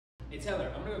Hey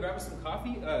Taylor, I'm gonna go grab us some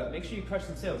coffee. Make sure you crush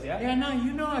some sales, yeah? Yeah, no,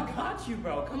 you know I got you,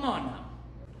 bro. Come on now.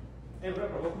 Hey,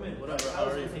 whatever, welcome in. Whatever, I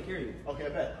was gonna take care of you. Okay, I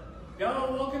bet.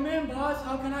 Yo, welcome in, boss.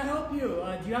 How can I help you?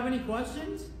 Do you have any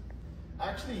questions?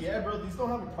 Actually, yeah, bro. These don't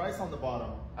have a price on the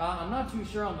bottom. I'm not too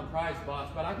sure on the price, boss,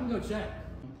 but I can go check.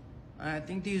 I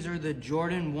think these are the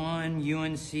Jordan 1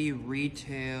 UNC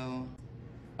retail.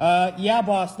 Yeah,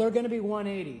 boss. They're gonna be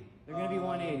 180. They're gonna be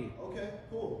 180. Okay,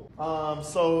 cool.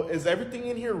 So is everything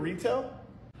in here retail?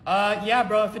 Yeah,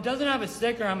 bro. If it doesn't have a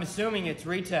sticker, I'm assuming it's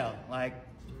retail. Like.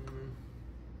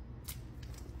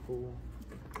 Cool.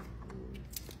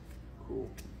 Cool.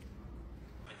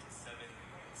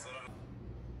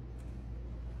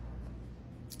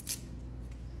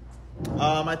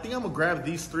 I think I'm gonna grab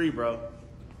these three, bro.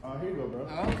 Here you go, bro.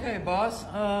 Okay, boss.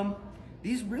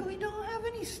 These really don't have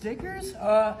any stickers.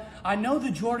 I know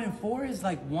the Jordan 4 is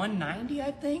like 190,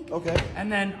 I think. Okay.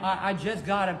 And then I just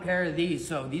got a pair of these,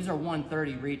 so these are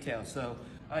 130 retail. So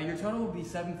your total will be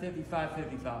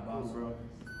 755.55, boss. Cool, bro.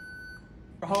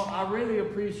 Bro, I really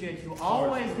appreciate you.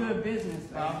 Always good business,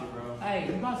 bro. Thank you, bro. Hey,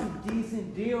 you got some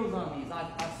decent deals on these.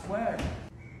 I swear.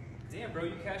 Damn, bro,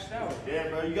 you cashed out. Yeah,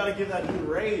 bro. You gotta give that dude a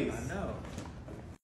raise. I know.